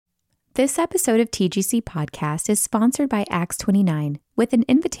This episode of TGC Podcast is sponsored by Acts 29 with an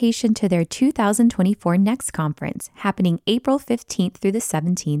invitation to their 2024 Next Conference happening April 15th through the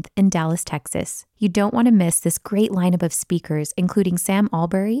 17th in Dallas, Texas. You don't want to miss this great lineup of speakers, including Sam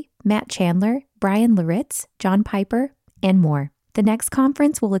Albury, Matt Chandler, Brian Laritz, John Piper, and more. The Next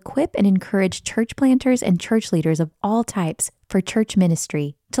Conference will equip and encourage church planters and church leaders of all types for church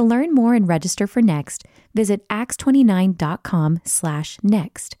ministry. To learn more and register for Next, visit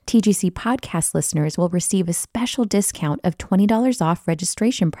acts29.com/next. TGC podcast listeners will receive a special discount of $20 off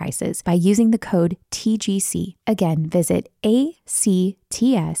registration prices by using the code TGC. Again, visit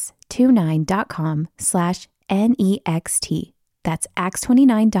acts29.com/next. That's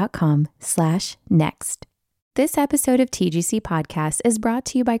acts29.com/next. This episode of TGC Podcast is brought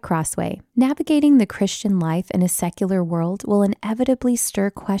to you by Crossway. Navigating the Christian life in a secular world will inevitably stir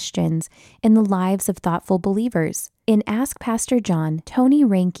questions in the lives of thoughtful believers. In Ask Pastor John, Tony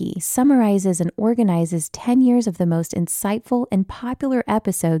Reinke summarizes and organizes 10 years of the most insightful and popular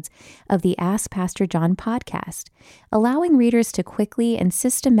episodes of the Ask Pastor John podcast, allowing readers to quickly and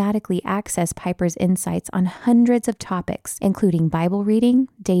systematically access Piper's insights on hundreds of topics, including Bible reading,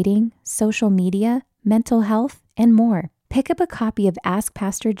 dating, social media, mental health, and more. Pick up a copy of Ask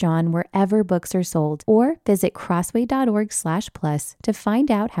Pastor John wherever books are sold, or visit crossway.org/plus to find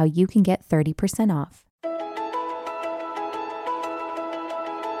out how you can get 30% off.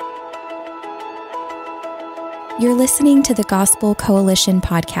 You're listening to the Gospel Coalition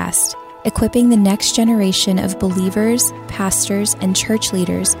podcast, equipping the next generation of believers, pastors, and church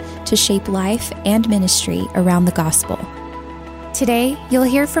leaders to shape life and ministry around the gospel. Today, you'll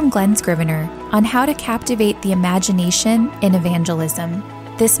hear from Glenn Scrivener on how to captivate the imagination in evangelism.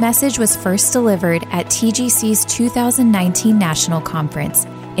 This message was first delivered at TGC's 2019 National Conference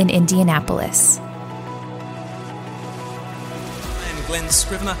in Indianapolis. I am Glenn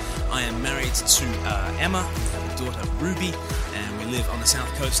Scrivener. I am married to Emma. We have a daughter, Ruby, and we live on the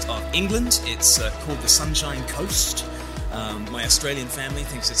south coast of England. It's called the Sunshine Coast. My Australian family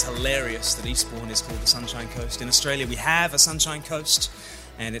thinks it's hilarious that Eastbourne is called the Sunshine Coast. In Australia, we have a Sunshine Coast,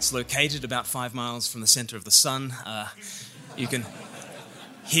 and it's located about 5 miles from the centre of the sun. You can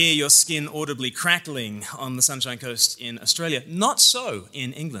hear your skin audibly crackling on the Sunshine Coast in Australia. Not so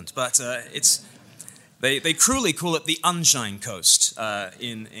in England, but they cruelly call it the Unshine Coast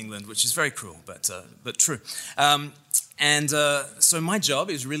in England, which is very cruel, but true. So my job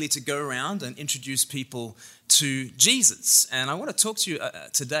is really to go around and introduce people to Jesus. And I want to talk to you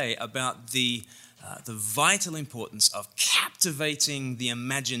today about the vital importance of captivating the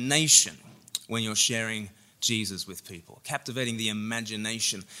imagination when you're sharing Jesus with people. Captivating the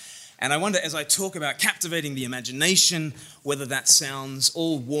imagination. And I wonder, as I talk about captivating the imagination, whether that sounds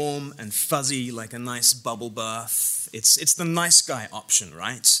all warm and fuzzy like a nice bubble bath. It's the nice guy option,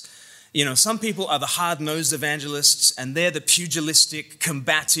 right? You know, some people are the hard-nosed evangelists, and they're the pugilistic,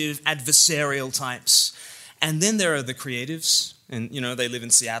 combative, adversarial types. And then there are the creatives, and, they live in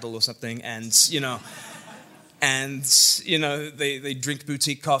Seattle or something, and, they drink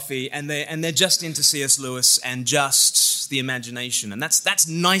boutique coffee, and they're just into C.S. Lewis and just the imagination. And that's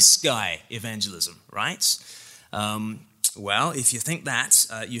nice guy evangelism, right? Well, if you think that,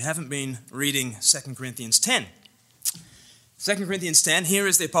 you haven't been reading 2 Corinthians 10. 2 Corinthians 10, here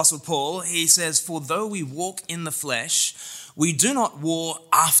is the Apostle Paul. He says, "For though we walk in the flesh, we do not war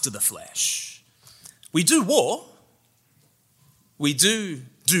after the flesh." We do war. We do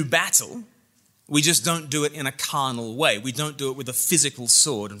battle. We just don't do it in a carnal way. We don't do it with a physical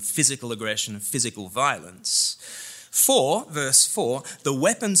sword and physical aggression and physical violence. For, verse 4, the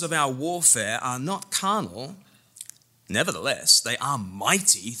weapons of our warfare are not carnal. Nevertheless, they are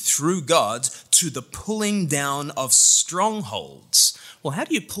mighty through God to the pulling down of strongholds. Well, how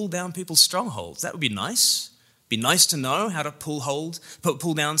do you pull down people's strongholds? That would be nice. Be nice to know how to pull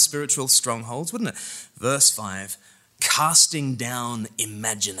down spiritual strongholds, wouldn't it? Verse 5, casting down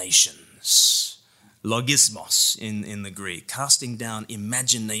imaginations. Logismos in the Greek, casting down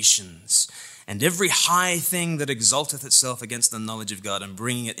imaginations. And every high thing that exalteth itself against the knowledge of God, and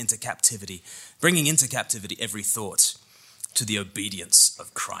bringing into captivity every thought to the obedience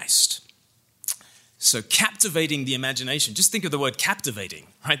of Christ. So captivating the imagination. Just think of the word captivating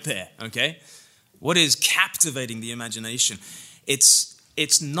right there, okay? What is captivating the imagination? It's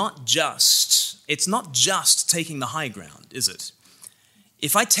not just taking the high ground, is it?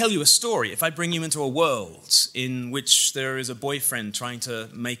 If I tell you a story, if I bring you into a world in which there is a boyfriend trying to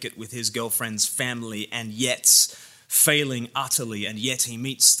make it with his girlfriend's family and yet failing utterly, and yet he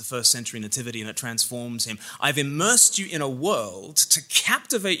meets the first century nativity and it transforms him, I've immersed you in a world to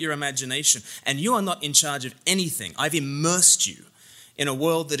captivate your imagination, and you are not in charge of anything. I've immersed you in a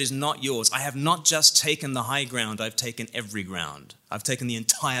world that is not yours. I have not just taken the high ground, I've taken every ground. I've taken the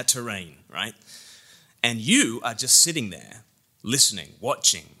entire terrain, right? And you are just sitting there, listening,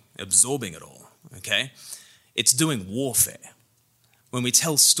 watching, absorbing it all, okay? It's doing warfare. When we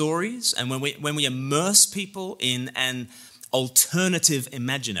tell stories and when we immerse people in an alternative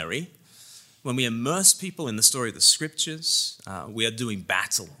imaginary, when we immerse people in the story of the scriptures, we are doing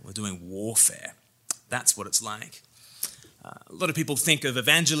battle, we're doing warfare. That's what it's like. A lot of people think of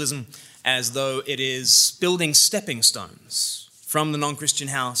evangelism as though it is building stepping stones from the non-Christian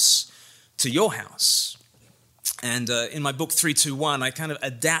house to your house. And in my book 321, I kind of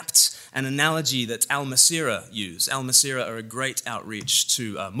adapt an analogy that Al-Masirah used. Al-Masirah are a great outreach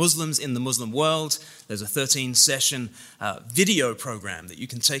to Muslims in the Muslim world. There's a 13-session video program that you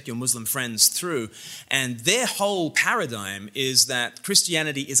can take your Muslim friends through. And their whole paradigm is that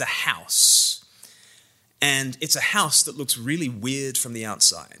Christianity is a house. And it's a house that looks really weird from the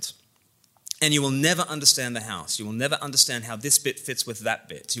outside. And you will never understand the house. You will never understand how this bit fits with that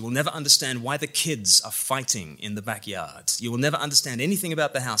bit. You will never understand why the kids are fighting in the backyard. You will never understand anything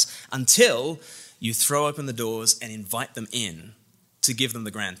about the house until you throw open the doors and invite them in to give them the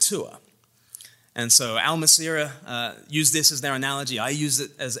grand tour. And so Al-Masirah used this as their analogy. I use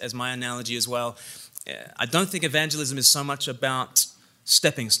it as my analogy as well. I don't think evangelism is so much about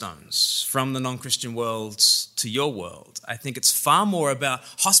stepping stones from the non-Christian world to your world. I think it's far more about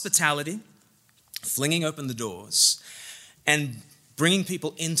hospitality, flinging open the doors and bringing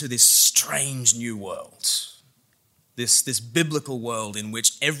people into this strange new world, this biblical world in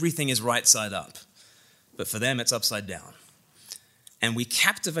which everything is right side up, but for them it's upside down. And we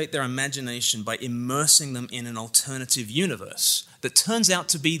captivate their imagination by immersing them in an alternative universe that turns out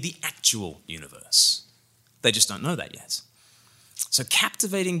to be the actual universe. They just don't know that yet. So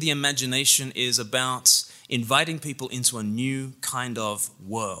captivating the imagination is about inviting people into a new kind of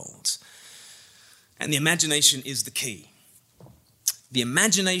world. And the imagination is the key. The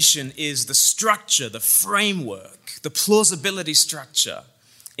imagination is the structure, the framework, the plausibility structure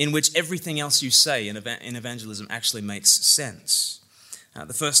in which everything else you say in evangelism actually makes sense.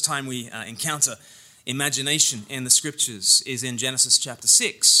 The first time we encounter imagination in the scriptures is in Genesis chapter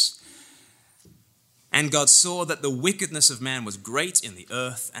 6. And God saw that the wickedness of man was great in the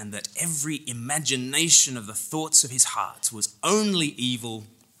earth, and that every imagination of the thoughts of his heart was only evil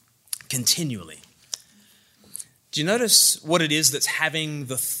continually. Do you notice what it is that's having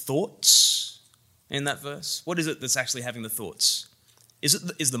the thoughts in that verse? What is it that's actually having the thoughts? Is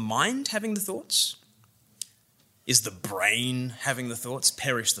the mind having the thoughts? Is the brain having the thoughts?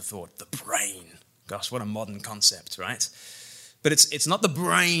 Perish the thought, the brain. Gosh, what a modern concept, right? But it's not the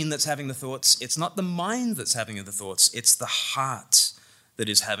brain that's having the thoughts. It's not the mind that's having the thoughts. It's the heart that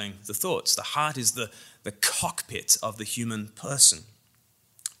is having the thoughts. The heart is the cockpit of the human person.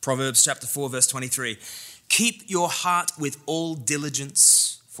 Proverbs chapter 4, verse 23. Keep your heart with all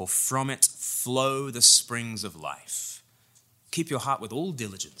diligence, for from it flow the springs of life. Keep your heart with all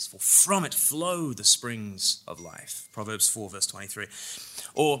diligence, for from it flow the springs of life. Proverbs 4, verse 23.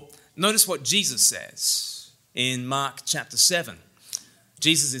 Or notice what Jesus says in Mark chapter 7.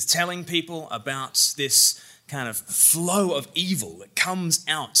 Jesus is telling people about this kind of flow of evil that comes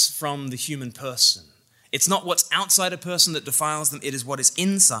out from the human person. It's not what's outside a person that defiles them, it is what is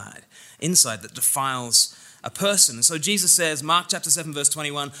inside that defiles a person. And so Jesus says, Mark chapter 7, verse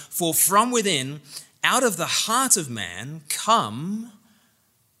 21, for from within, out of the heart of man, come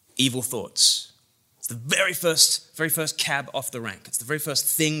evil thoughts. It's the very first cab off the rank. It's the very first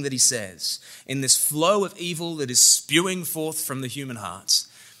thing that he says. In this flow of evil that is spewing forth from the human heart,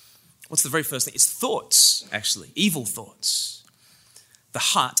 what's the very first thing? It's thoughts, actually, evil thoughts. The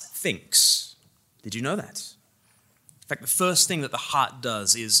heart thinks. Did you know that? In fact, the first thing that the heart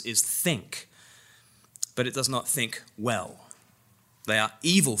does is think, but it does not think well. They are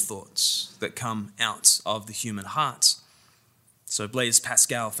evil thoughts that come out of the human heart. So Blaise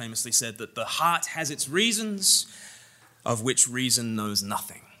Pascal famously said that the heart has its reasons, of which reason knows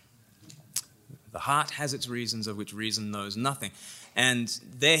nothing. The heart has its reasons, of which reason knows nothing. And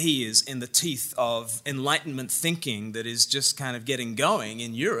there he is in the teeth of Enlightenment thinking that is just kind of getting going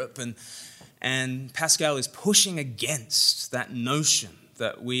in Europe. And Pascal is pushing against that notion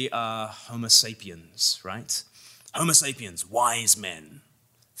that we are Homo sapiens, right? Homo sapiens, wise men,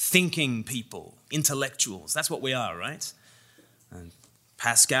 thinking people, intellectuals. That's what we are, right? And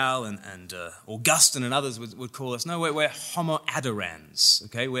Pascal and Augustine and others would call us, no, we're homo adorans,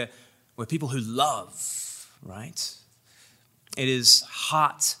 okay? We're people who love, right? It is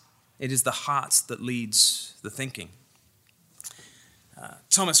the heart that leads the thinking.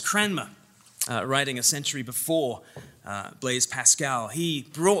 Thomas Cranmer writing a century before Blaise Pascal, he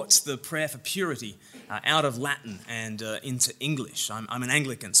brought the prayer for purity out of Latin and into English. I'm an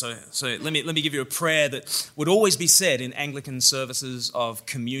Anglican, so let me give you a prayer that would always be said in Anglican services of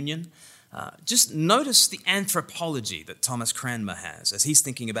communion. Just notice the anthropology that Thomas Cranmer has as he's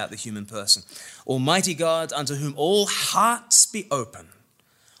thinking about the human person. Almighty God, unto whom all hearts be open,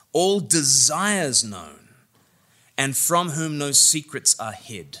 all desires known, and from whom no secrets are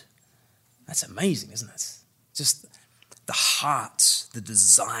hid. That's amazing, isn't it? Just the heart, the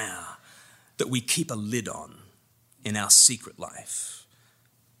desire that we keep a lid on in our secret life.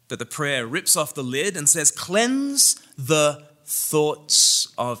 That the prayer rips off the lid and says, cleanse the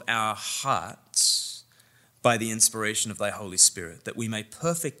thoughts of our hearts by the inspiration of thy Holy Spirit, that we may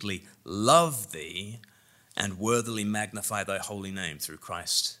perfectly love thee and worthily magnify thy holy name through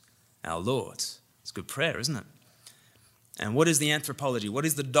Christ our Lord. It's a good prayer, isn't it? And what is the anthropology? What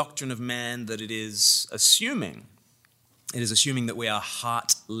is the doctrine of man that it is assuming? It is assuming that we are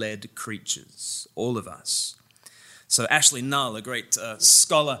heart-led creatures, all of us. So Ashley Null, a great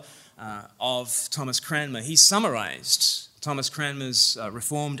scholar of Thomas Cranmer, he summarized Thomas Cranmer's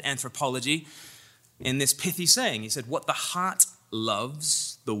Reformed anthropology in this pithy saying. He said, what the heart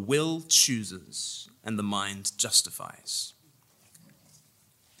loves, the will chooses, and the mind justifies.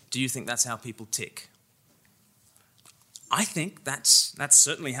 Do you think that's how people tick? I think that's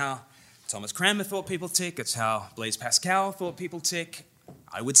certainly how Thomas Cranmer thought people tick. It's how Blaise Pascal thought people tick.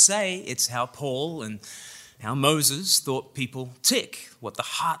 I would say it's how Paul and how Moses thought people tick. What the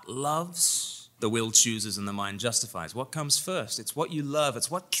heart loves, the will chooses, and the mind justifies. What comes first? It's what you love.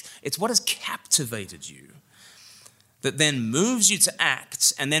 It's what has captivated you that then moves you to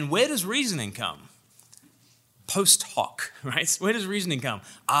act. And then where does reasoning come? Post hoc, right? Where does reasoning come?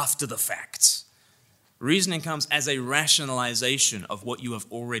 After the fact. Reasoning comes as a rationalization of what you have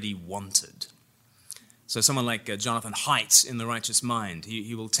already wanted. So someone like Jonathan Haidt in The Righteous Mind,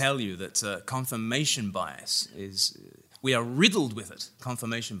 he will tell you that confirmation bias we are riddled with it,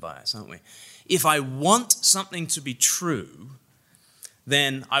 confirmation bias, aren't we? If I want something to be true,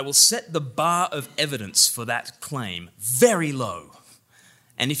 then I will set the bar of evidence for that claim very low.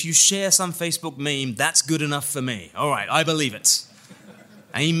 And if you share some Facebook meme, that's good enough for me. All right, I believe it.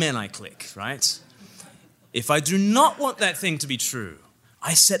 Amen, I click, right? If I do not want that thing to be true,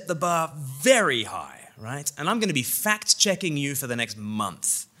 I set the bar very high, right? And I'm going to be fact-checking you for the next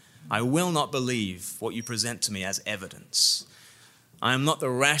month. I will not believe what you present to me as evidence. I am not the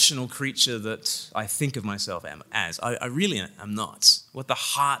rational creature that I think of myself as. I really am not. What the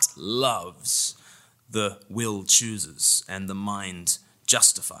heart loves, the will chooses, and the mind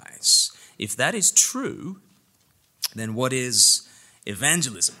justifies. If that is true, then what is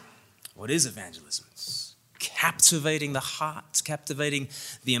evangelism? What is evangelism? Captivating the heart, captivating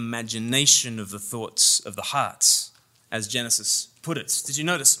the imagination of the thoughts of the heart, as Genesis put it. Did you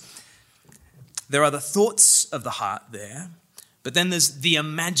notice? There are the thoughts of the heart there, but then there's the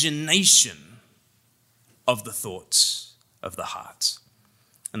imagination of the thoughts of the heart.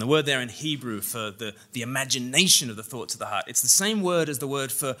 And the word there in Hebrew for the imagination of the thoughts of the heart, it's the same word as the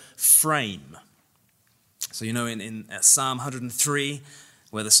word for frame. So you know in Psalm 103,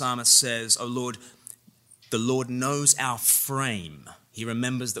 where the psalmist says, "O Lord, the Lord knows our frame. He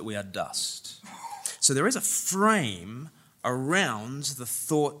remembers that we are dust." So there is a frame around the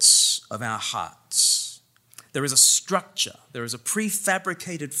thoughts of our hearts. There is a structure. There is a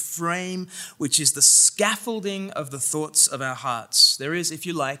prefabricated frame, which is the scaffolding of the thoughts of our hearts. There is, if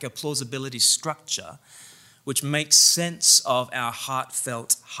you like, a plausibility structure which makes sense of our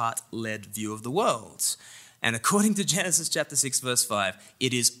heartfelt, heart-led view of the world. And according to Genesis chapter 6, verse 5,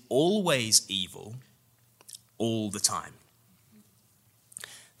 it is always evil, all the time.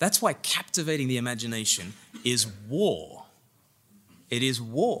 That's why captivating the imagination is war. It is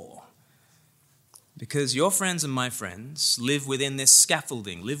war. Because your friends and my friends live within this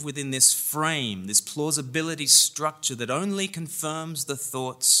scaffolding, live within this frame, this plausibility structure that only confirms the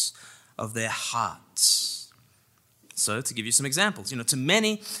thoughts of their hearts. So, to give you some examples, to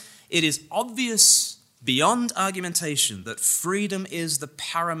many, it is obvious beyond argumentation that freedom is the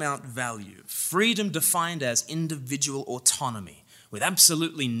paramount value. Freedom defined as individual autonomy with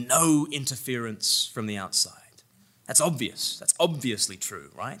absolutely no interference from the outside. That's obvious. That's obviously true,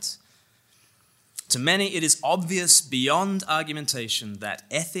 right? To many, it is obvious beyond argumentation that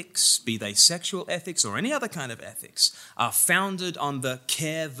ethics, be they sexual ethics or any other kind of ethics, are founded on the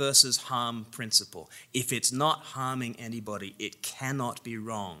care versus harm principle. If it's not harming anybody, it cannot be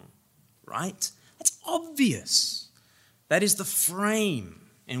wrong, right? That's obvious. That is the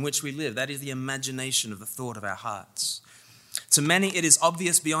frame in which we live. That is the imagination of the thought of our hearts. To many, it is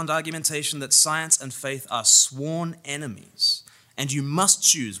obvious beyond argumentation that science and faith are sworn enemies, and you must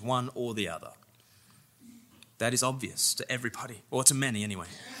choose one or the other. That is obvious to everybody, or to many anyway.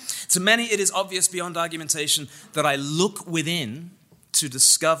 To many, it is obvious beyond argumentation that I look within to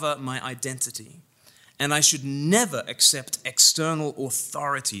discover my identity, and I should never accept external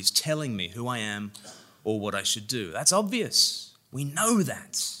authorities telling me who I am or what I should do. That's obvious. We know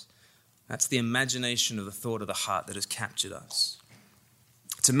that. That's the imagination of the thought of the heart that has captured us.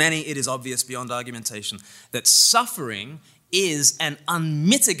 To many, it is obvious beyond argumentation that suffering is an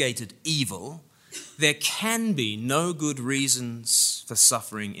unmitigated evil. There can be no good reasons for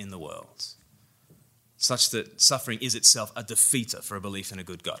suffering in the world, such that suffering is itself a defeater for a belief in a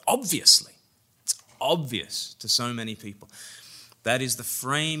good God. Obviously, it's obvious to so many people. That is the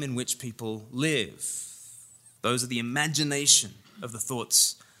frame in which people live. Those are the imagination of the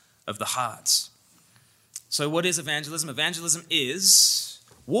thoughts of the heart. So what is evangelism? Evangelism is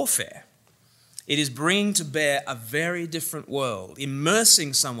warfare. It is bringing to bear a very different world,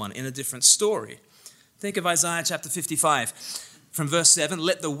 immersing someone in a different story. Think of Isaiah chapter 55 from verse 7.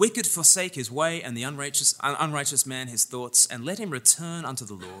 Let the wicked forsake his way and the unrighteous man his thoughts, and let him return unto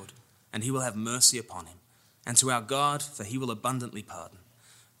the Lord, and he will have mercy upon him, and to our God, for he will abundantly pardon.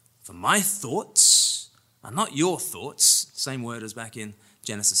 For my thoughts are not your thoughts, same word as back in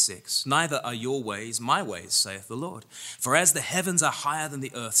Genesis 6. Neither are your ways my ways, saith the Lord. For as the heavens are higher than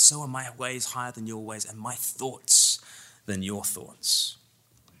the earth, so are my ways higher than your ways, and my thoughts than your thoughts.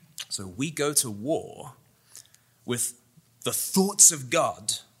 So we go to war with the thoughts of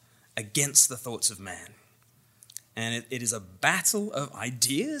God against the thoughts of man. And it is a battle of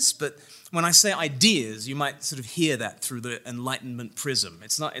ideas, but when I say ideas, you might sort of hear that through the Enlightenment prism.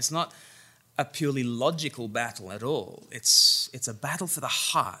 It's not a purely logical battle at all. It's a battle for the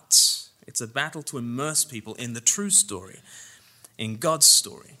heart. It's a battle to immerse people in the true story, in God's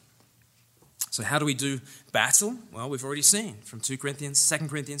story. So how do we do battle? Well, we've already seen from 2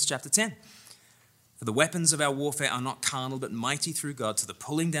 Corinthians chapter 10. For the weapons of our warfare are not carnal, but mighty through God to the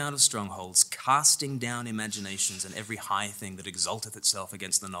pulling down of strongholds, casting down imaginations and every high thing that exalteth itself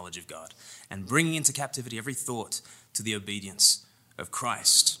against the knowledge of God, and bringing into captivity every thought to the obedience of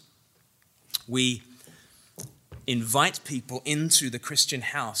Christ. We invite people into the Christian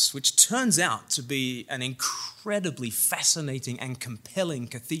house, which turns out to be an incredibly fascinating and compelling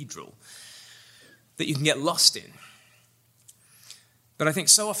cathedral that you can get lost in. But I think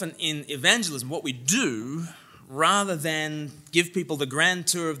so often in evangelism, what we do, rather than give people the grand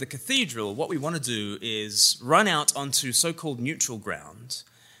tour of the cathedral, what we want to do is run out onto so-called neutral ground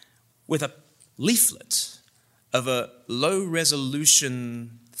with a leaflet of a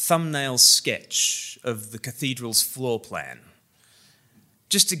low-resolution thumbnail sketch of the cathedral's floor plan,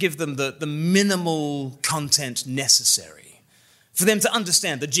 just to give them the minimal content necessary for them to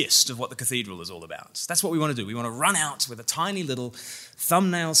understand the gist of what the cathedral is all about. That's what we want to do. We want to run out with a tiny little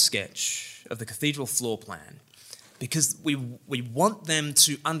thumbnail sketch of the cathedral floor plan because we want them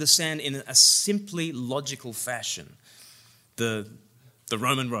to understand in a simply logical fashion the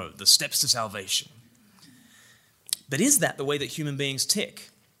Roman road, the steps to salvation. But is that the way that human beings tick?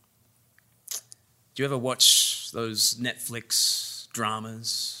 Do you ever watch those Netflix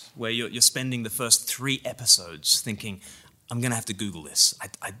dramas where you're spending the first 3 episodes thinking, I'm going to have to Google this.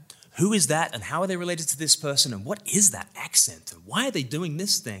 Who is that and how are they related to this person and what is that accent and why are they doing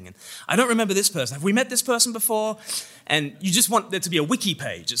this thing? And I don't remember this person. Have we met this person before? And you just want there to be a wiki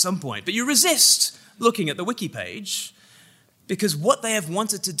page at some point, but you resist looking at the wiki page because what they have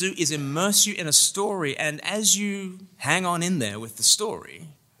wanted to do is immerse you in a story, and as you hang on in there with the story,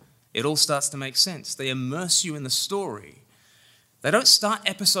 it all starts to make sense. They immerse you in the story. They don't start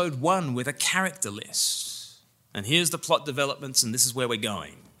episode 1 with a character list. And here's the plot developments, and this is where we're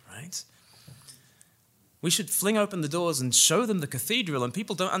going, right? We should fling open the doors and show them the cathedral, and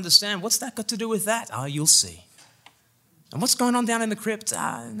people don't understand. What's that got to do with that? You'll see. And what's going on down in the crypt?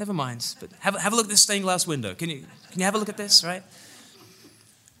 Never mind. But have a look at this stained glass window. Can you have a look at this, right?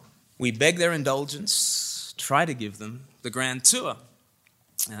 We beg their indulgence, try to give them the grand tour.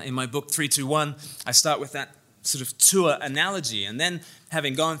 In my book, 321, I start with that sort of tour analogy, and then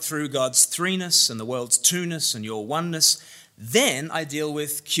having gone through God's threeness and the world's two-ness and your oneness, then I deal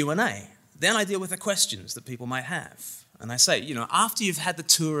with Q&A. Then I deal with the questions that people might have. And I say, after you've had the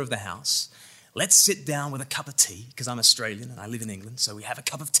tour of the house, let's sit down with a cup of tea, because I'm Australian and I live in England, so we have a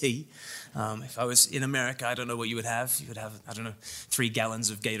cup of tea. If I was in America, I don't know what you would have. You would have, 3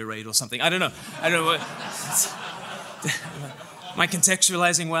 gallons of Gatorade or something. I don't know. What... Am I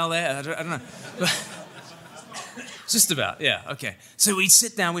contextualizing well there? I don't know. Just about, yeah, okay. So we'd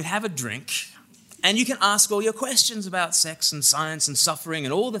sit down, we'd have a drink, And you can ask all your questions about sex and science and suffering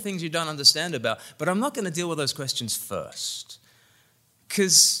and all the things you don't understand about, but I'm not going to deal with those questions first,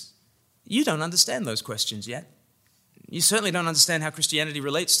 because you don't understand those questions yet. You certainly don't understand how Christianity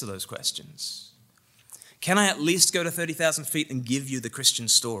relates to those questions. Can I at least go to 30,000 feet and give you the Christian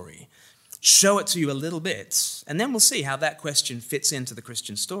story? Show it to you a little bit, and then we'll see how that question fits into the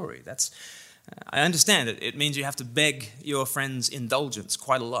Christian story. I understand it. It means you have to beg your friends' indulgence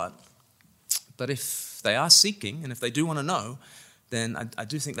quite a lot. But if they are seeking, and if they do want to know, then I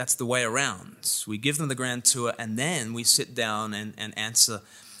do think that's the way around. We give them the grand tour, and then we sit down and answer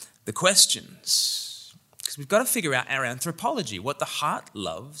the questions. Because we've got to figure out our anthropology, what the heart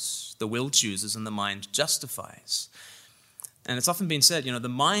loves, the will chooses, and the mind justifies. And it's often been said, the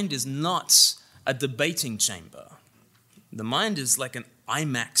mind is not a debating chamber. The mind is like an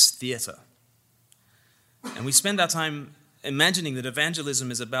IMAX theater. And we spend our time imagining that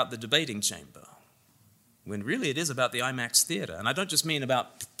evangelism is about the debating chamber, when really it is about the IMAX theater. And I don't just mean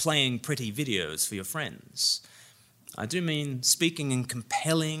about playing pretty videos for your friends. I do mean speaking in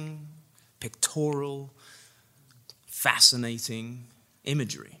compelling, pictorial, fascinating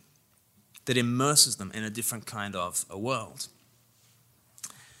imagery that immerses them in a different kind of a world.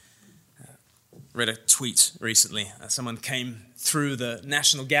 Read a tweet recently. Someone came through the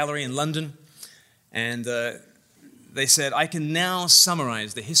National Gallery in London, and they said, "I can now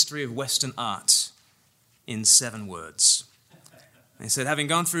summarize the history of Western art in 7 words." They said, having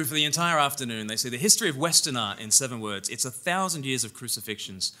gone through for the entire afternoon, they say the history of Western art in 7 words, it's 1,000 years of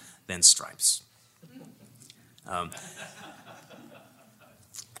crucifixions, then stripes.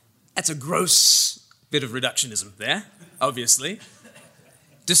 That's a gross bit of reductionism there, obviously.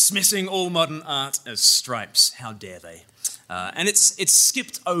 Dismissing all modern art as stripes, how dare they? And it's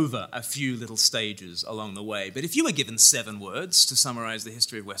skipped over a few little stages along the way. But if you were given 7 words to summarize the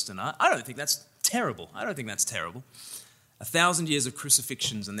history of Western art, I don't think that's terrible. 1,000 years of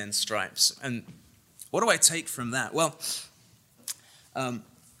crucifixions and then stripes. And what do I take from that? Well,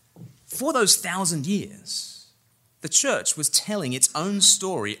 for those 1,000 years, the church was telling its own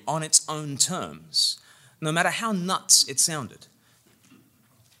story on its own terms, no matter how nuts it sounded.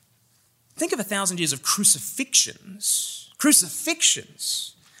 Think of 1,000 years of crucifixions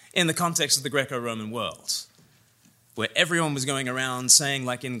in the context of the Greco-Roman world, where everyone was going around saying,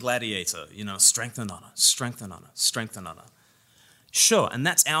 like in Gladiator, strength and honor, strength and honor, strength and honor. Sure, and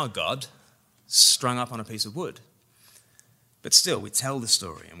that's our God strung up on a piece of wood. But still, we tell the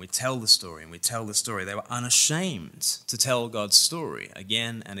story, and we tell the story, and we tell the story. They were unashamed to tell God's story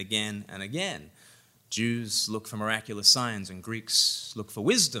again and again and again. Jews look for miraculous signs, and Greeks look for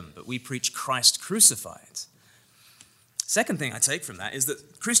wisdom, but we preach Christ crucified. Second thing I take from that is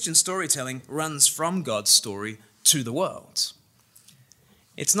that Christian storytelling runs from God's story to the world.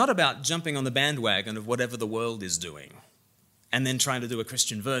 It's not about jumping on the bandwagon of whatever the world is doing and then trying to do a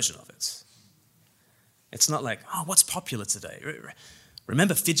Christian version of it. It's not like, what's popular today?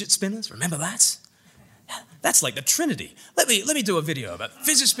 Remember fidget spinners? Remember that? That's like the Trinity. Let me do a video about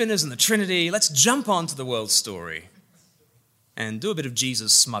fidget spinners and the Trinity. Let's jump onto the world story and do a bit of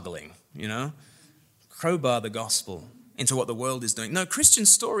Jesus smuggling, crowbar the gospel into what the world is doing. No, Christian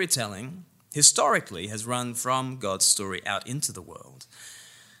storytelling historically has run from God's story out into the world.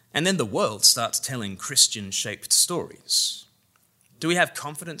 And then the world starts telling Christian-shaped stories. Do we have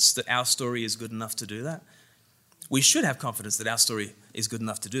confidence that our story is good enough to do that? We should have confidence that our story is good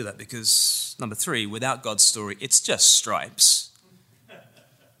enough to do that because, number 3, without God's story, it's just stripes.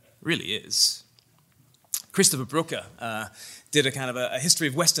 Really is. Christopher Brooker did a kind of a history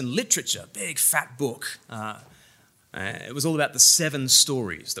of Western literature, big fat book. It was all about the 7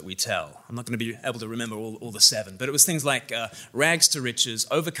 stories that we tell. I'm not going to be able to remember all the 7, but it was things like Rags to Riches,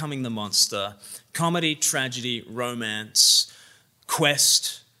 Overcoming the Monster, Comedy, Tragedy, Romance,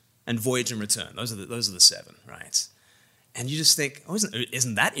 Quest, and Voyage and Return. Those are the 7, right? And you just think,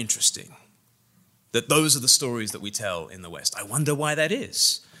 isn't that interesting? That those are the stories that we tell in the West. I wonder why that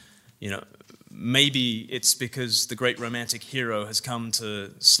is. Maybe it's because the great romantic hero has come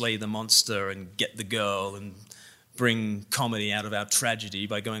to slay the monster and get the girl and bring comedy out of our tragedy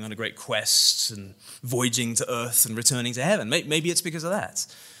by going on a great quest and voyaging to earth and returning to heaven. Maybe it's because of that.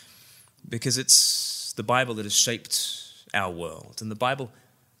 Because it's the Bible that has shaped our world. And the Bible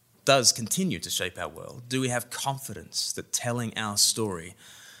does continue to shape our world. Do we have confidence that telling our story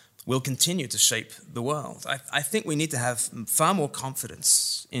will continue to shape the world? I think we need to have far more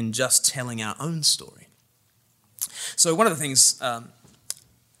confidence in just telling our own story. So one of the things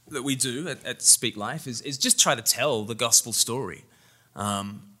that we do at Speak Life is just try to tell the gospel story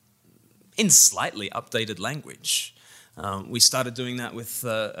in slightly updated language. We started doing that with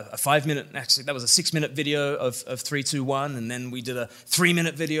a 5-minute, actually that was a 6-minute video of 3-2-1, and then we did a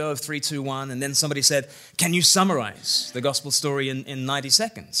 3-minute video of 3-2-1, and then somebody said, can you summarize the gospel story in 90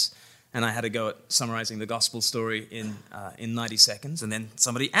 seconds? And I had a go at summarizing the gospel story in 90 seconds, and then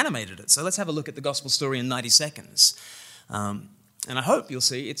somebody animated it. So let's have a look at the gospel story in 90 seconds. And I hope you'll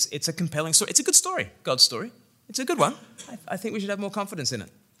see it's a compelling story. It's a good story, God's story. It's a good one. I think we should have more confidence in it.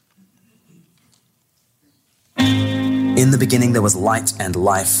 In the beginning there was light and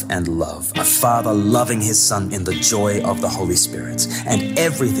life and love, a Father loving his Son in the joy of the Holy Spirit. And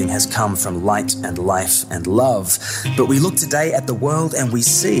everything has come from light and life and love. But we look today at the world and we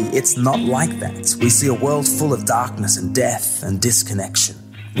see it's not like that. We see a world full of darkness and death and disconnection.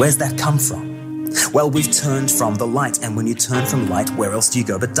 Where's that come from? Well, we've turned from the light, and when you turn from light, where else do you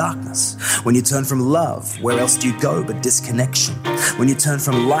go but darkness? When you turn from love, where else do you go but disconnection? When you turn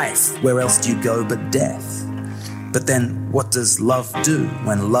from life, where else do you go but death? But then what does love do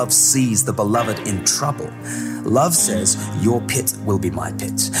when love sees the beloved in trouble? Love says, your pit will be my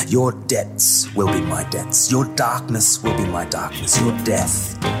pit. Your debts will be my debts. Your darkness will be my darkness. Your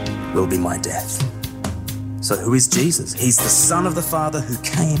death will be my death. So who is Jesus? He's the Son of the Father who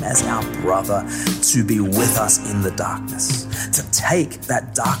came as our brother to be with us in the darkness, to take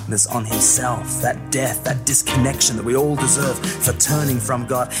that darkness on himself, that death, that disconnection that we all deserve for turning from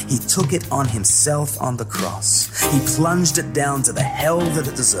God. He took it on himself on the cross. He plunged it down to the hell that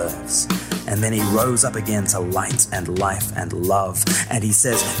it deserves. And then he rose up again to light and life and love. And he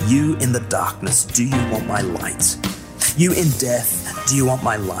says, you in the darkness, do you want my light? You in death, do you want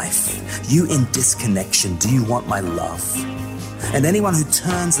my life? You in disconnection, do you want my love? And anyone who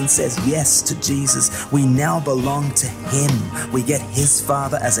turns and says yes to Jesus, we now belong to him. We get his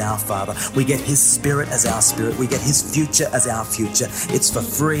Father as our Father. We get his Spirit as our Spirit. We get his future as our future. It's for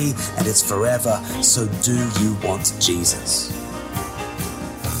free and it's forever. So do you want Jesus?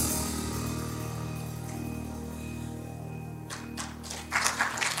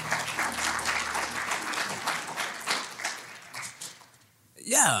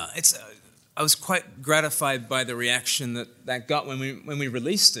 Yeah, I was quite gratified by the reaction that got when we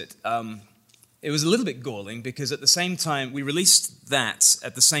released it. It was a little bit galling because at the same time, we released that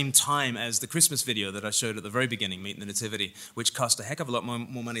at the same time as the Christmas video that I showed at the very beginning, Meet the Nativity, which cost a heck of a lot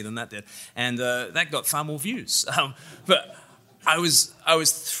more money than that did. And that got far more views. But I was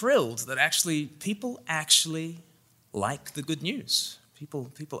thrilled that people actually like the good news.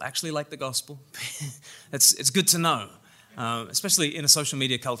 People actually like the gospel. It's good to know. Especially in a social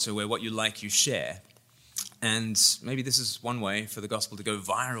media culture where what you like, you share. And maybe this is one way for the gospel to go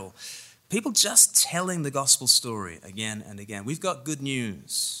viral. People just telling the gospel story again and again. We've got good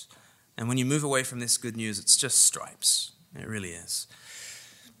news. And when you move away from this good news, it's just stripes. It really is.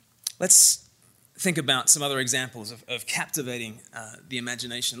 Let's think about some other examples of captivating the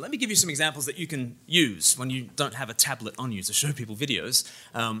imagination. Let me give you some examples that you can use when you don't have a tablet on you to show people videos.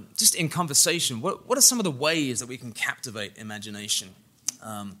 Just in conversation, what are some of the ways that we can captivate imagination?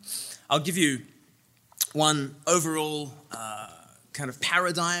 I'll give you one overall kind of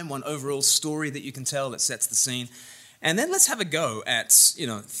paradigm, one overall story that you can tell that sets the scene. And then let's have a go at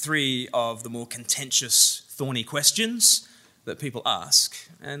 3 of the more contentious, thorny questions that people ask.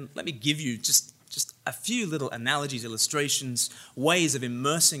 And let me give you just a few little analogies, illustrations, ways of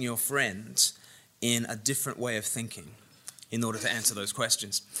immersing your friend in a different way of thinking in order to answer those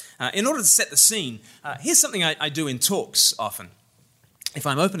questions. In order to set the scene, here's something I do in talks often. If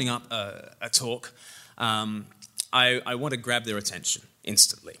I'm opening up a talk, I want to grab their attention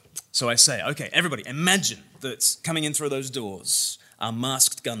instantly. So I say, okay, everybody, imagine that coming in through those doors are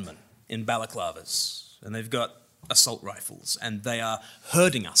masked gunmen in balaclavas, and they've got assault rifles, and they are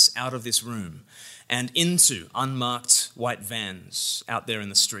herding us out of this room and into unmarked white vans out there in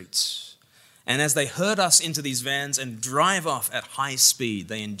the streets. And as they herd us into these vans and drive off at high speed,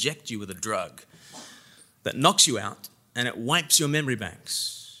 they inject you with a drug that knocks you out, and it wipes your memory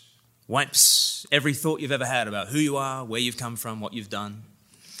banks, wipes every thought you've ever had about who you are, where you've come from, what you've done.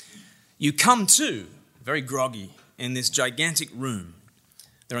 You come to, very groggy, in this gigantic room.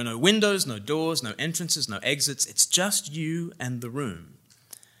 There are no windows, no doors, no entrances, no exits. It's just you and the room.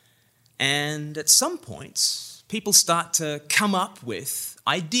 And at some point, people start to come up with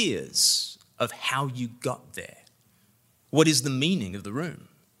ideas of how you got there. What is the meaning of the room?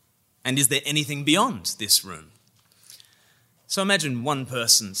 And is there anything beyond this room? So imagine one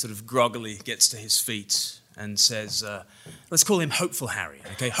person sort of groggily gets to his feet and says, let's call him Hopeful Harry.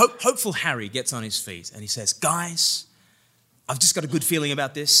 Okay, Hopeful Harry gets on his feet and he says, guys, I've just got a good feeling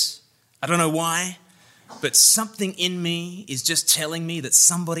about this. I don't know why, but something in me is just telling me that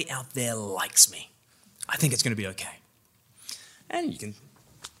somebody out there likes me. I think it's going to be okay. And you can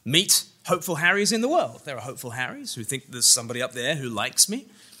meet hopeful Harrys in the world. There are hopeful Harrys who think there's somebody up there who likes me.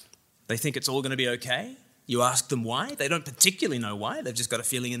 They think it's all going to be okay. You ask them why. They don't particularly know why. They've just got a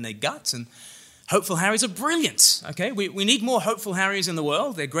feeling in their guts. And hopeful Harrys are brilliant, okay? We need more hopeful Harrys in the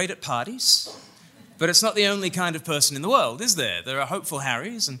world. They're great at parties. But it's not the only kind of person in the world, is there? There are hopeful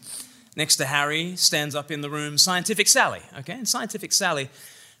Harrys, and next to Harry stands up in the room Scientific Sally, okay? And Scientific Sally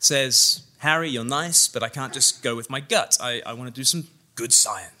says, Harry, you're nice, but I can't just go with my gut. I want to do some good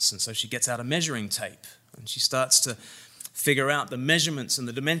science. And so she gets out a measuring tape, and she starts to figure out the measurements and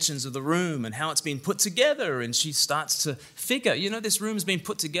the dimensions of the room and how it's been put together. And she starts to figure, this room's been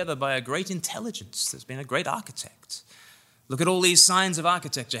put together by a great intelligence. There's been a great architect. Look at all these signs of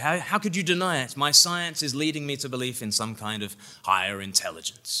architecture. How could you deny it? My science is leading me to belief in some kind of higher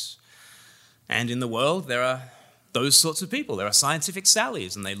intelligence. And in the world, there are those sorts of people. There are Scientific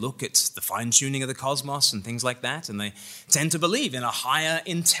Sallys, and they look at the fine-tuning of the cosmos and things like that, and they tend to believe in a higher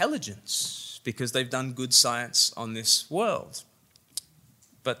intelligence because they've done good science on this world.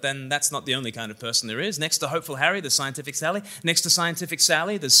 But then that's not the only kind of person there is. Next to hopeful Harry, there's Scientific Sally. Next to Scientific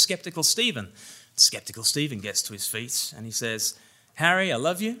Sally, there's Skeptical Stephen. Skeptical Stephen gets to his feet, and he says, Harry, I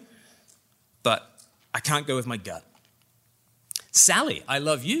love you, but I can't go with my gut. Sally, I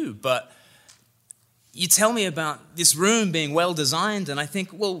love you, but you tell me about this room being well-designed, and I think,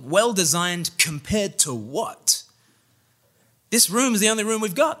 well-designed compared to what? This room is the only room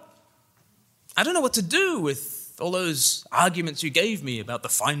we've got. I don't know what to do with all those arguments you gave me about the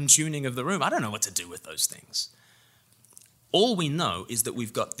fine-tuning of the room. I don't know what to do with those things. All we know is that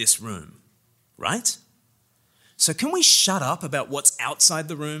we've got this room, right? So can we shut up about what's outside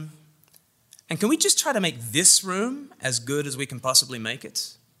the room? And can we just try to make this room as good as we can possibly make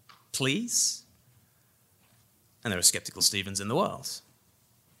it? Please? And there are skeptical Stephens in the world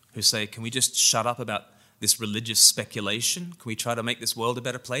who say, can we just shut up about this religious speculation? Can we try to make this world a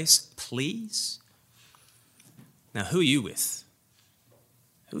better place? Please? Now, who are you with?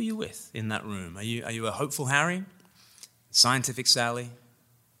 Who are you with in that room? Are you a hopeful Harry? Scientific Sally?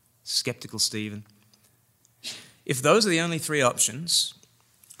 Skeptical Stephen? If those are the only three options,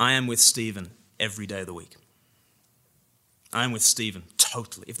 I am with Stephen every day of the week. I am with Stephen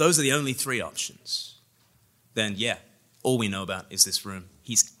totally. If those are the only three options, then all we know about is this room.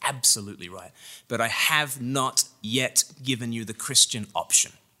 He's absolutely right. But I have not yet given you the Christian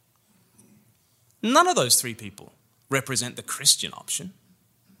option. None of those three people represent the Christian option.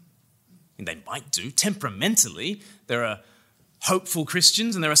 And they might do. Temperamentally, there are hopeful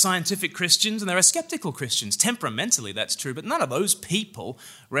Christians and there are scientific Christians and there are skeptical Christians. Temperamentally, that's true, but none of those people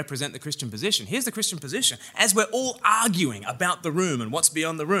represent the Christian position. Here's the Christian position. As we're all arguing about the room and what's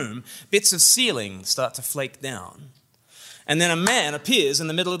beyond the room, bits of ceiling start to flake down. And then a man appears in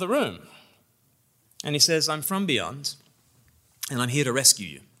the middle of the room. And he says, I'm from beyond, and I'm here to rescue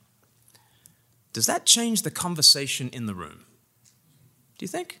you. Does that change the conversation in the room? Do you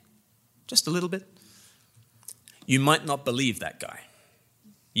think? Just a little bit? You might not believe that guy.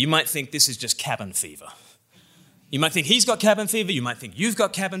 You might think this is just cabin fever. You might think he's got cabin fever. You might think you've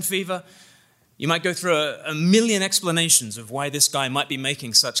got cabin fever. You might go through a million explanations of why this guy might be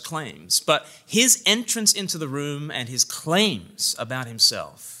making such claims. But his entrance into the room and his claims about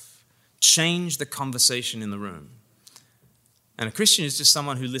himself change the conversation in the room. And a Christian is just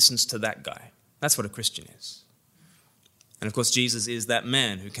someone who listens to that guy. That's what a Christian is. And of course, Jesus is that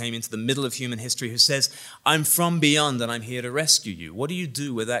man who came into the middle of human history who says, I'm from beyond and I'm here to rescue you. What do you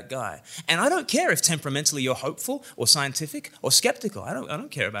do with that guy? And I don't care if temperamentally you're hopeful or scientific or skeptical. I don't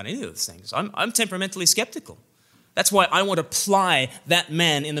care about any of those things. I'm temperamentally skeptical. That's why I want to ply that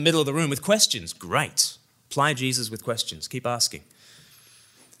man in the middle of the room with questions. Great. Ply Jesus with questions. Keep asking.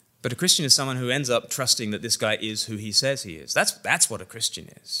 But a Christian is someone who ends up trusting that this guy is who he says he is. That's what a Christian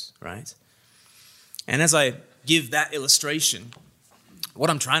is, right? And as I give that illustration,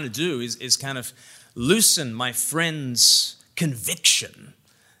 what I'm trying to do is kind of loosen my friend's conviction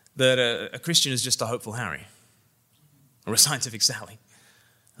that a Christian is just a hopeful Harry or a scientific Sally.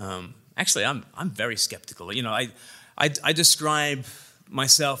 Actually, I'm very skeptical. I describe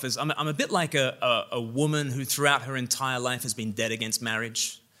myself as I'm a bit like a woman who throughout her entire life has been dead against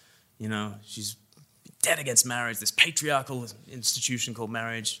marriage. She's dead against marriage, this patriarchal institution called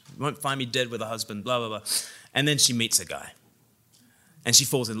marriage. You won't find me dead with a husband, blah, blah, blah. And then she meets a guy, and she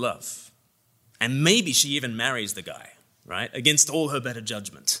falls in love. And maybe she even marries the guy, right? Against all her better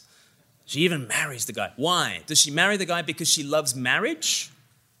judgment. She even marries the guy. Why? Does she marry the guy because she loves marriage?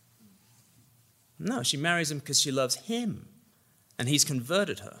 No, she marries him because she loves him, and he's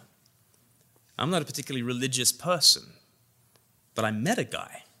converted her. I'm not a particularly religious person, but I met a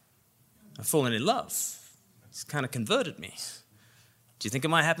guy. I've fallen in love. It's kind of converted me. Do you think it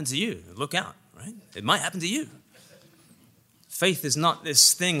might happen to you? Look out, right? It might happen to you. Faith is not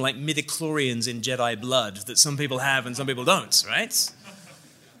this thing like midichlorians in Jedi blood that some people have and some people don't, right?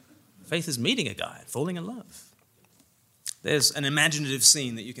 Faith is meeting a guy, falling in love. There's an imaginative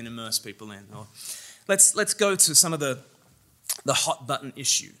scene that you can immerse people in. Or let's go to some of the hot button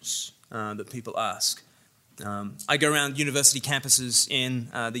issues that people ask. I go around university campuses in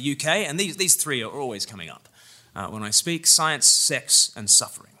the UK, and these three are always coming up when I speak: science, sex, and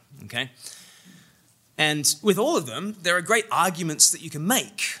suffering. Okay, and with all of them, there are great arguments that you can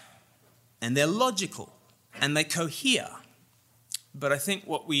make, and they're logical, and they cohere. But I think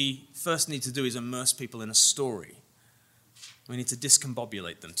what we first need to do is immerse people in a story. We need to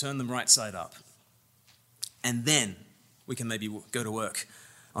discombobulate them, turn them right side up, and then we can maybe go to work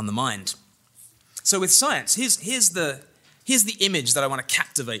on the mind. So with science, here's the image that I want to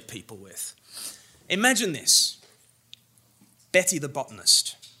captivate people with. Imagine this. Betty the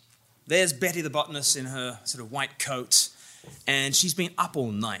botanist. There's Betty the botanist in her sort of white coat, and she's been up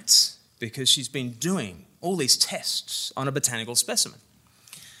all night because she's been doing all these tests on a botanical specimen.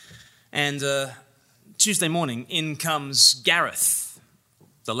 And Tuesday morning, in comes Gareth,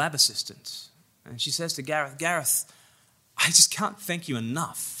 the lab assistant. And she says to Gareth, I just can't thank you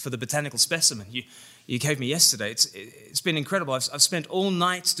enough for the botanical specimen you gave me yesterday. It's been incredible. I've spent all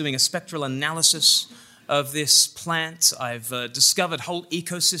night doing a spectral analysis of this plant. I've discovered whole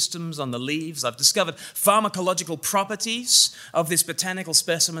ecosystems on the leaves. I've discovered pharmacological properties of this botanical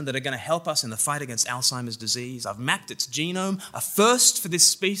specimen that are going to help us in the fight against Alzheimer's disease. I've mapped its genome, a first for this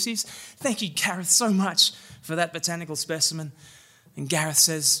species. Thank you, Gareth, so much for that botanical specimen. And Gareth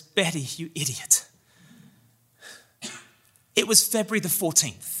says, Betty, you idiot. It was February the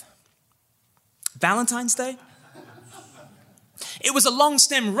 14th. Valentine's Day? It was a long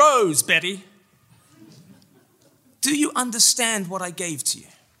stem rose, Betty. Do you understand what I gave to you?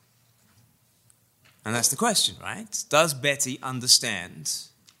 And that's the question, right? Does Betty understand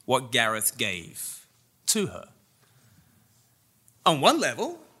what Gareth gave to her? On one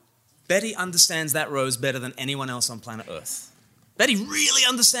level, Betty understands that rose better than anyone else on planet Earth. Betty really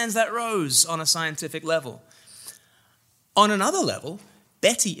understands that rose on a scientific level. On another level,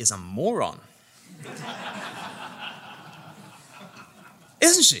 Betty is a moron.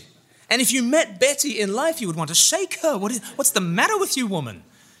 Isn't she? And if you met Betty in life, you would want to shake her. What's the matter with you, woman?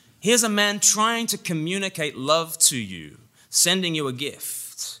 Here's a man trying to communicate love to you, sending you a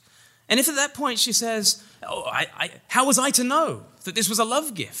gift. And if at that point she says, how was I to know that this was a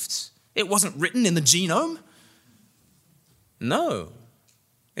love gift? It wasn't written in the genome. No,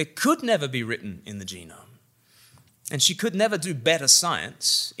 it could never be written in the genome. And she could never do better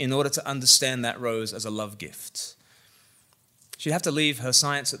science in order to understand that rose as a love gift. She'd have to leave her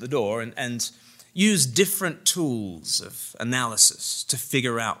science at the door and use different tools of analysis to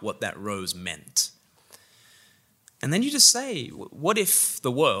figure out what that rose meant. And then you just say, what if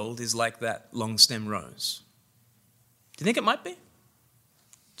the world is like that long stem rose? Do you think it might be?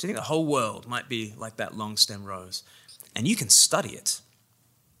 Do you think the whole world might be like that long stem rose? And you can study it.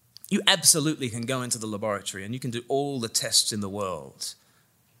 You absolutely can go into the laboratory and you can do all the tests in the world.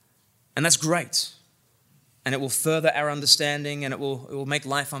 And that's great. And it will further our understanding, and it will make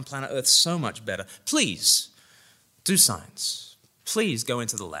life on planet Earth so much better. Please, do science. Please go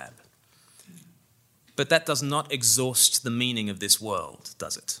into the lab. But that does not exhaust the meaning of this world,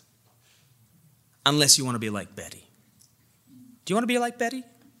 does it? Unless you want to be like Betty. Do you want to be like Betty?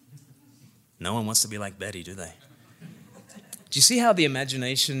 No one wants to be like Betty, do they? Do you see how the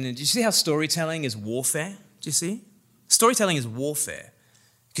imagination, do you see how storytelling is warfare? Do you see? Storytelling is warfare.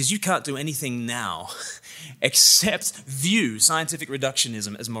 Because you can't do anything now except view scientific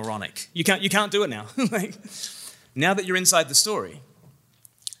reductionism as moronic. You can't do it now. Now that you're inside the story,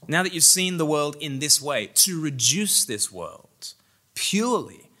 now that you've seen the world in this way, to reduce this world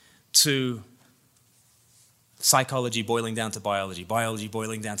purely to psychology boiling down to biology, biology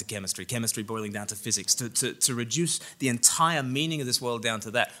boiling down to chemistry, chemistry boiling down to physics, to reduce the entire meaning of this world down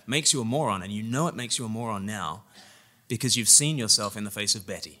to that makes you a moron, and you know it makes you a moron now. Because you've seen yourself in the face of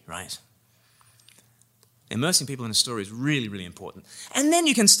Betty, right? Immersing people in a story is really, really important. And then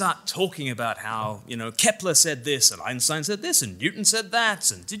you can start talking about how, Kepler said this, and Einstein said this, and Newton said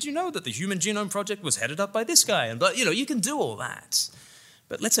that, and did you know that the Human Genome Project was headed up by this guy? But you can do all that.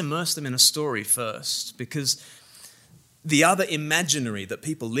 But let's immerse them in a story first, because the other imaginary that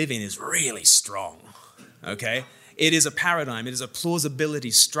people live in is really strong, okay? It is a paradigm, it is a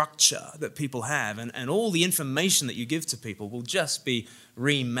plausibility structure that people have, and all the information that you give to people will just be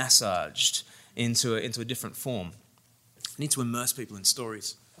remassaged into a different form. You need to immerse people in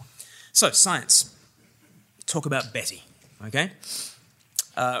stories. So, science. Talk about Betty, okay?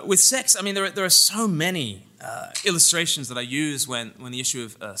 With sex, I mean, there are so many illustrations that I use when the issue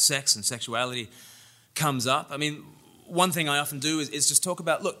of sex and sexuality comes up. I mean, one thing I often do is just talk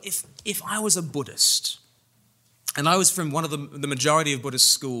about, look, if I was a Buddhist, and I was from one of the majority of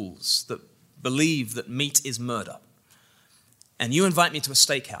Buddhist schools that believe that meat is murder, and you invite me to a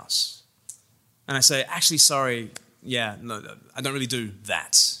steakhouse, and I say, actually, sorry, no, I don't really do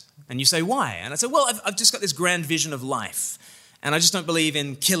that. And you say, why? And I say, well, I've just got this grand vision of life, and I just don't believe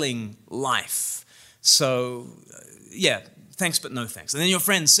in killing life. So, thanks, but no thanks. And then your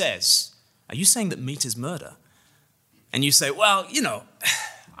friend says, are you saying that meat is murder? And you say, well,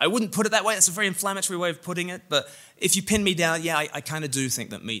 I wouldn't put it that way. That's a very inflammatory way of putting it. But if you pin me down, I kind of do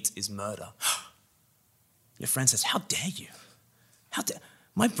think that meat is murder. Your friend says, how dare you?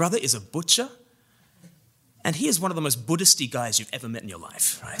 My brother is a butcher, and he is one of the most Buddhist-y guys you've ever met in your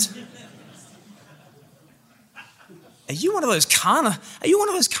life, right? Are you one of those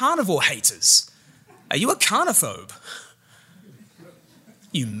carnivore haters? Are you a carnophobe?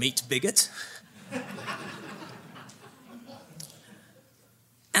 You meat bigot?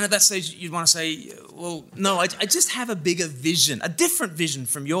 And at that stage, you'd want to say, well, no, I just have a bigger vision, a different vision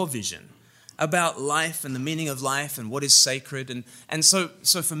from your vision about life and the meaning of life and what is sacred. And so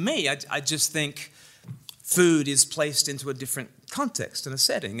for me, I just think food is placed into a different context and a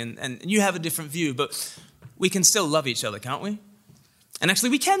setting, and you have a different view, but we can still love each other, can't we? And actually,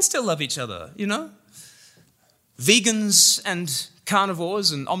 we can still love each other, Vegans and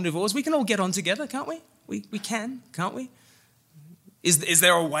carnivores and omnivores, we can all get on together, can't we? We can, can't we? Is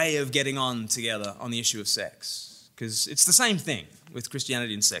there a way of getting on together on the issue of sex? Because it's the same thing with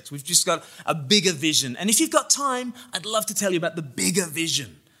Christianity and sex. We've just got a bigger vision. And if you've got time, I'd love to tell you about the bigger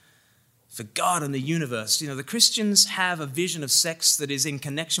vision for God and the universe. The Christians have a vision of sex that is in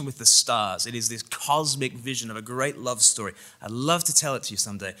connection with the stars. It is this cosmic vision of a great love story. I'd love to tell it to you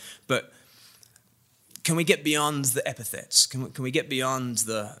someday. But can we get beyond the epithets? Can we get beyond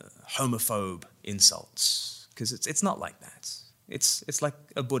the homophobe insults? Because it's not like that. It's like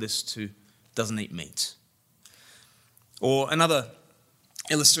a Buddhist who doesn't eat meat. Or another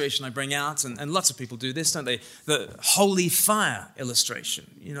illustration I bring out, and lots of people do this, don't they? The holy fire illustration.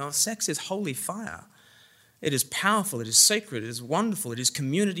 Sex is holy fire. It is powerful, it is sacred, it is wonderful, it is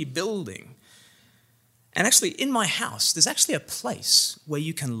community building. And actually, in my house, there's actually a place where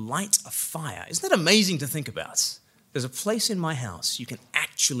you can light a fire. Isn't that amazing to think about? There's a place in my house you can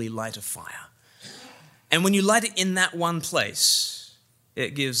actually light a fire. And when you light it in that one place,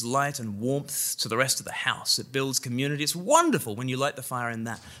 it gives light and warmth to the rest of the house. It builds community. It's wonderful when you light the fire in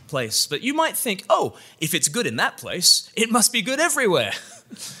that place. But you might think, if it's good in that place, it must be good everywhere.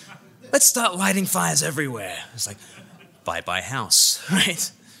 Let's start lighting fires everywhere. It's like, bye-bye house, right?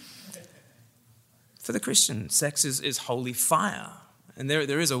 For the Christian, sex is holy fire. And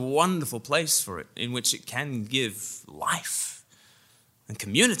there is a wonderful place for it in which it can give life and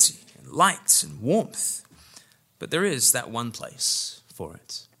community and light and warmth. But there is that one place for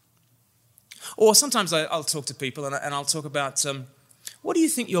it. Or sometimes I'll talk to people and I'll talk about, what do you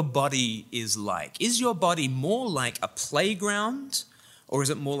think your body is like? Is your body more like a playground or is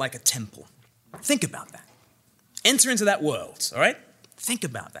it more like a temple? Think about that. Enter into that world, all right? Think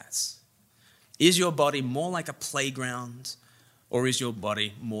about that. Is your body more like a playground or is your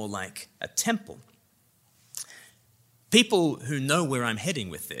body more like a temple? People who know where I'm heading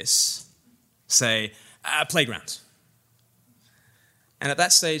with this say, playground. And at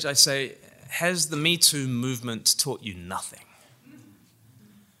that stage I say, has the Me Too movement taught you nothing?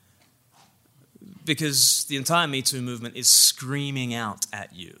 Because the entire Me Too movement is screaming out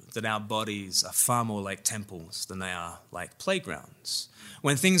at you that our bodies are far more like temples than they are like playgrounds.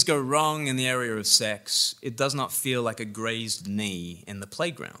 When things go wrong in the area of sex, it does not feel like a grazed knee in the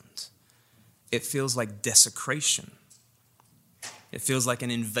playground. It feels like desecration. It feels like an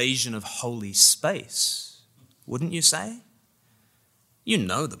invasion of holy space, wouldn't you say? You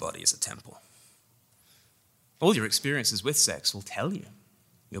know the body is a temple. All your experiences with sex will tell you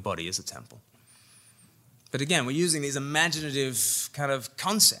your body is a temple. But again, we're using these imaginative kind of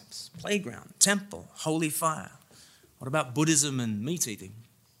concepts: playground, temple, holy fire. What about Buddhism and meat eating?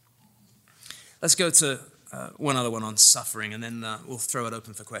 Let's go to one other one on suffering, and then we'll throw it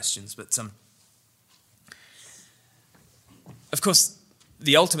open for questions. But of course,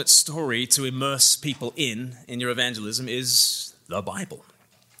 the ultimate story to immerse people in your evangelism is the Bible.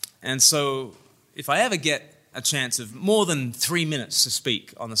 And so if I ever get a chance of more than 3 minutes to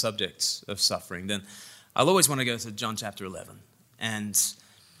speak on the subject of suffering, then I'll always want to go to John chapter 11. And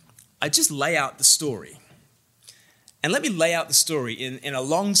I just lay out the story. And let me lay out the story in a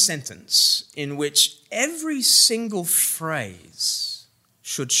long sentence in which every single phrase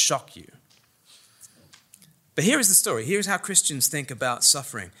should shock you. But here is the story. Here's how Christians think about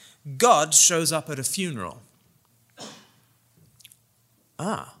suffering. God shows up at a funeral.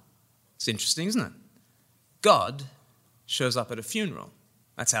 It's interesting, isn't it? God shows up at a funeral.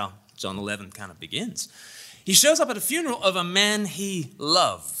 That's how John 11 kind of begins. He shows up at a funeral of a man he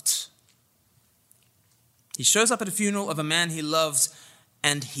loved. He shows up at a funeral of a man he loves,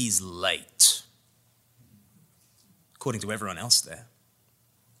 and he's late, according to everyone else there.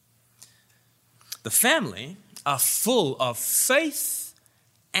 The family are full of faith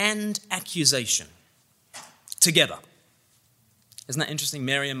and accusation together. Isn't that interesting?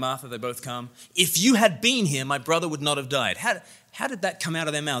 Mary and Martha, they both come. If you had been here, my brother would not have died. How did that come out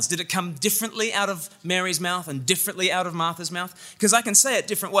of their mouths? Did it come differently out of Mary's mouth and differently out of Martha's mouth? Because I can say it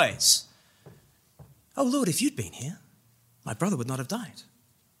different ways. Oh, Lord, if you'd been here, my brother would not have died.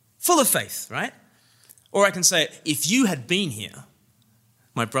 Full of faith, right? Or I can say it, if you had been here,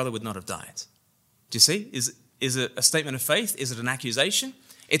 my brother would not have died. Do you see? Is it a statement of faith? Is it an accusation?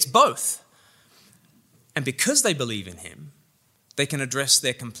 It's both. And because they believe in him, they can address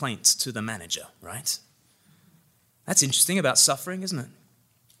their complaints to the manager, right? That's interesting about suffering, isn't it?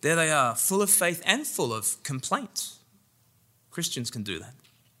 There they are, full of faith and full of complaint. Christians can do that.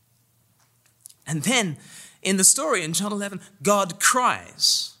 And then, in the story in John 11, God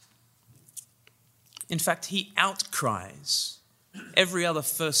cries. In fact, he outcries every other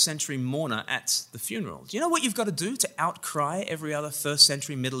first century mourner at the funeral. Do you know what you've got to do to outcry every other first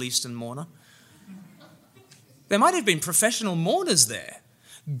century Middle Eastern mourner? There might have been professional mourners there.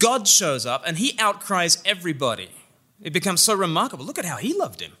 God shows up and he outcries everybody. It becomes so remarkable. Look at how he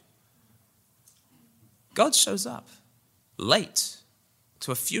loved him. God shows up late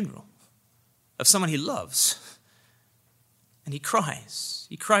to a funeral of someone he loves. And he cries.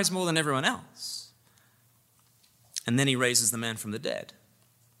 He cries more than everyone else. And then he raises the man from the dead.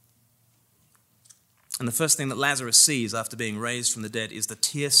 And the first thing that Lazarus sees after being raised from the dead is the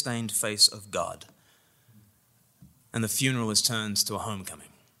tear-stained face of God. And the funeral is turned to a homecoming.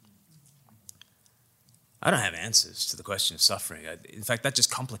 I don't have answers to the question of suffering. In fact, that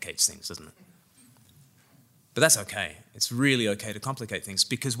just complicates things, doesn't it? But that's okay. It's really okay to complicate things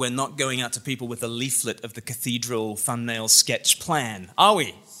because we're not going out to people with a leaflet of the cathedral thumbnail sketch plan, are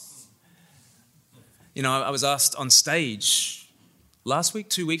we? You know, I was asked on stage last week,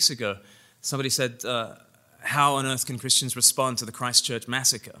 2 weeks ago, somebody said, how on earth can Christians respond to the Christchurch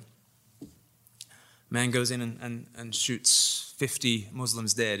massacre? Man goes in and shoots 50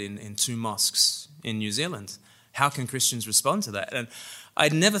 Muslims dead in 2 mosques in New Zealand. How can Christians respond to that? And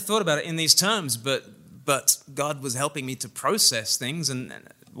I'd never thought about it in these terms, but God was helping me to process things, and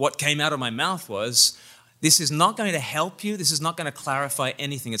what came out of my mouth was, this is not going to help you, this is not going to clarify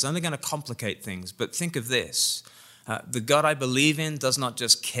anything, it's only going to complicate things. But think of this, the God I believe in does not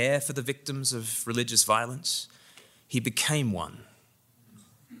just care for the victims of religious violence, he became one.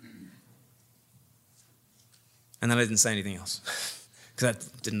 And then I didn't say anything else because I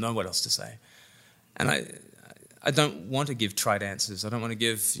didn't know what else to say. And I don't want to give trite answers. I don't want to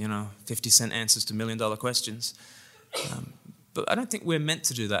give, 50-cent answers to million-dollar questions. But I don't think we're meant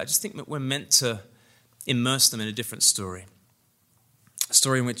to do that. I just think that we're meant to immerse them in a different story. A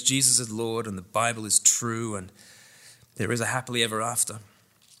story in which Jesus is Lord and the Bible is true and there is a happily ever after.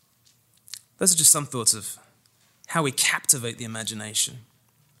 Those are just some thoughts of how we captivate the imagination.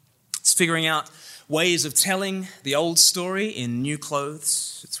 It's figuring out ways of telling the old story in new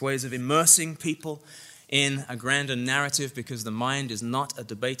clothes. It's ways of immersing people in a grander narrative because the mind is not a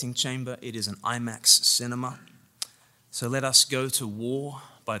debating chamber, it is an IMAX cinema. So let us go to war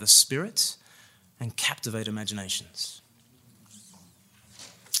by the Spirit and captivate imaginations.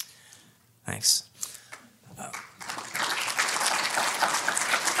 Thanks.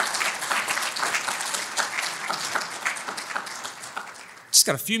 Just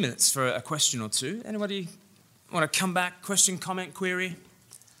got a few minutes for a question or two. Anybody want to come back? Question, comment, query?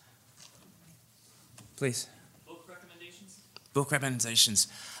 Please. Book recommendations? Book recommendations.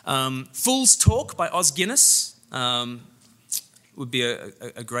 Fool's Talk by Os Guinness would be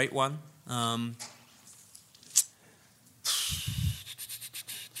a great one.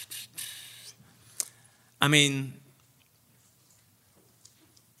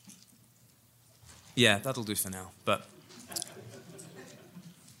 Yeah, that'll do for now. But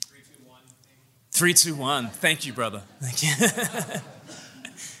 3, 2, 1. Thank you, brother. Thank you.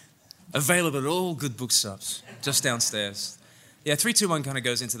 Available at all good bookshops, just downstairs. Yeah, 3, 2, 1 kind of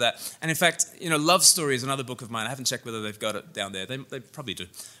goes into that. And in fact, Love Story is another book of mine. I haven't checked whether they've got it down there. They probably do.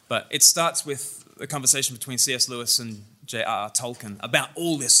 But it starts with a conversation between C.S. Lewis and J.R.R. Tolkien, about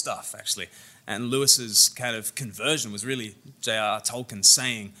all this stuff, actually. And Lewis's kind of conversion was really J.R.R. Tolkien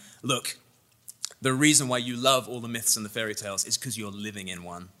saying, look, the reason why you love all the myths and the fairy tales is because you're living in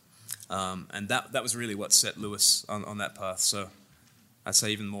one. And that was really what set Lewis on that path. So I'd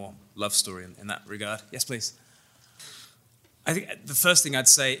say even more love story in that regard. Yes, please. I think the first thing I'd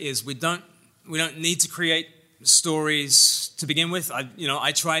say is we don't need to create stories to begin with.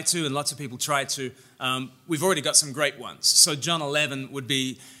 I try to, and lots of people try to. We've already got some great ones. So John 11 would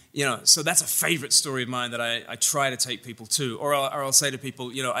be, so that's a favorite story of mine that I try to take people to. Or I'll say to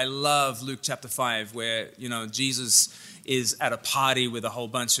people, I love Luke chapter 5 where, Jesus is at a party with a whole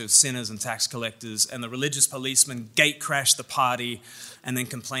bunch of sinners and tax collectors, and the religious policemen gate crash the party and then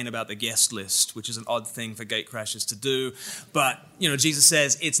complain about the guest list, which is an odd thing for gate crashers to do. But, Jesus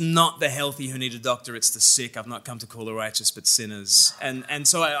says, it's not the healthy who need a doctor, it's the sick. I've not come to call the righteous, but sinners. And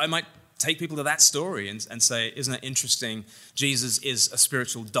so I might take people to that story and say, isn't it interesting? Jesus is a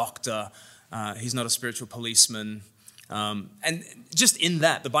spiritual doctor. He's not a spiritual policeman. And just in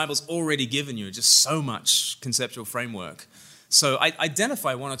that, the Bible's already given you just so much conceptual framework. So I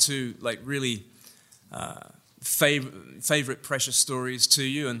identify one or two really favorite precious stories to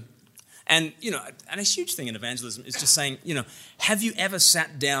you. And a huge thing in evangelism is just saying, have you ever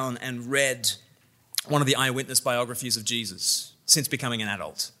sat down and read one of the eyewitness biographies of Jesus since becoming an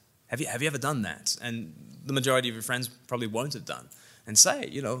adult? Have you ever done that? And the majority of your friends probably won't have done. And say,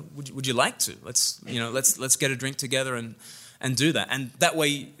 would you like to? Let's get a drink together and do that. And that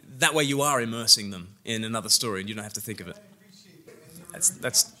way you are immersing them in another story, and you don't have to think of it.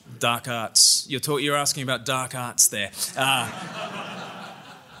 That's dark arts. You're asking about dark arts there.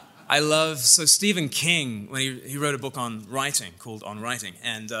 So Stephen King, when he wrote a book on writing called On Writing,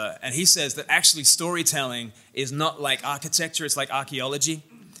 and he says that actually storytelling is not like architecture; it's like archaeology.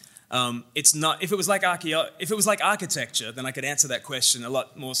 It's not. If it was like architecture, then I could answer that question a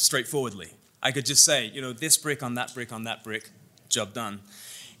lot more straightforwardly. I could just say, this brick on that brick on that brick, job done.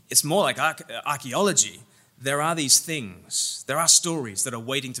 It's more like archaeology. There are these things. There are stories that are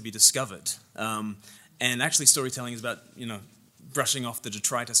waiting to be discovered. And actually, storytelling is about brushing off the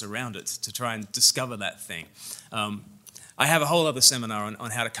detritus around it to try and discover that thing. I have a whole other seminar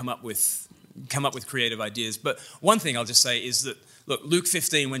on how to come up with creative ideas. But one thing I'll just say is that. Look, Luke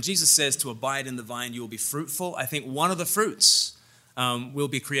 15, when Jesus says to abide in the vine, you will be fruitful, I think one of the fruits will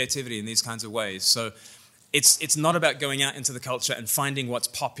be creativity in these kinds of ways. So it's not about going out into the culture and finding what's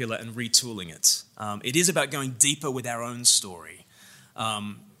popular and retooling it. It is about going deeper with our own story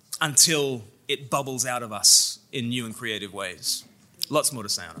until it bubbles out of us in new and creative ways. Lots more to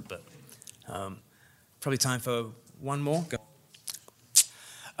say on it, but probably time for one more. Go.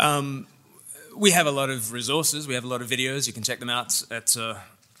 We have a lot of resources. We have a lot of videos. You can check them out at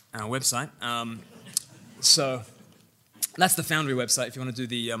our website. So that's the Foundry website if you want to do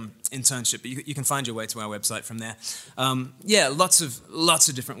the internship. But you can find your way to our website from there. Lots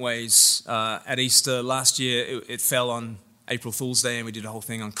of different ways. At Easter last year, it fell on April Fool's Day, and we did a whole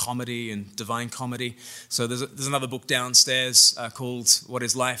thing on comedy and divine comedy. So there's another book downstairs called What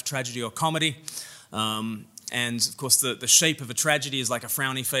is Life, Tragedy or Comedy? And of course, the shape of a tragedy is like a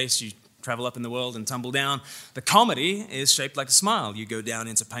frowny face. You travel up in the world and tumble down. The comedy is shaped like a smile. You go down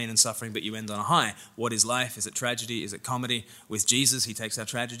into pain and suffering, but you end on a high. What is life? Is it tragedy? Is it comedy? With Jesus, he takes our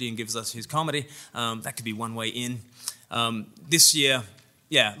tragedy and gives us his comedy. That could be one way in. This year,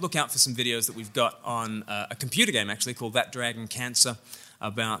 look out for some videos that we've got on a computer game, actually, called That Dragon Cancer,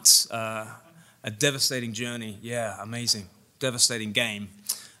 about a devastating journey. Yeah, amazing. Devastating game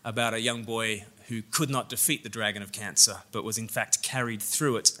about a young boy who could not defeat the dragon of cancer, but was in fact carried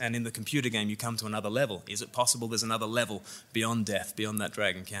through it. And in the computer game, you come to another level. Is it possible there's another level beyond death, beyond that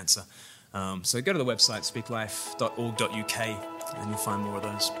dragon cancer? So go to the website, speaklife.org.uk, and you'll find more of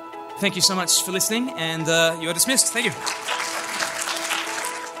those. Thank you so much for listening, and you are dismissed. Thank you.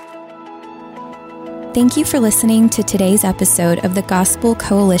 Thank you for listening to today's episode of the Gospel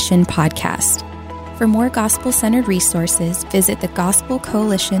Coalition podcast. For more gospel-centered resources, visit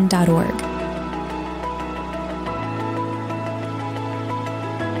thegospelcoalition.org.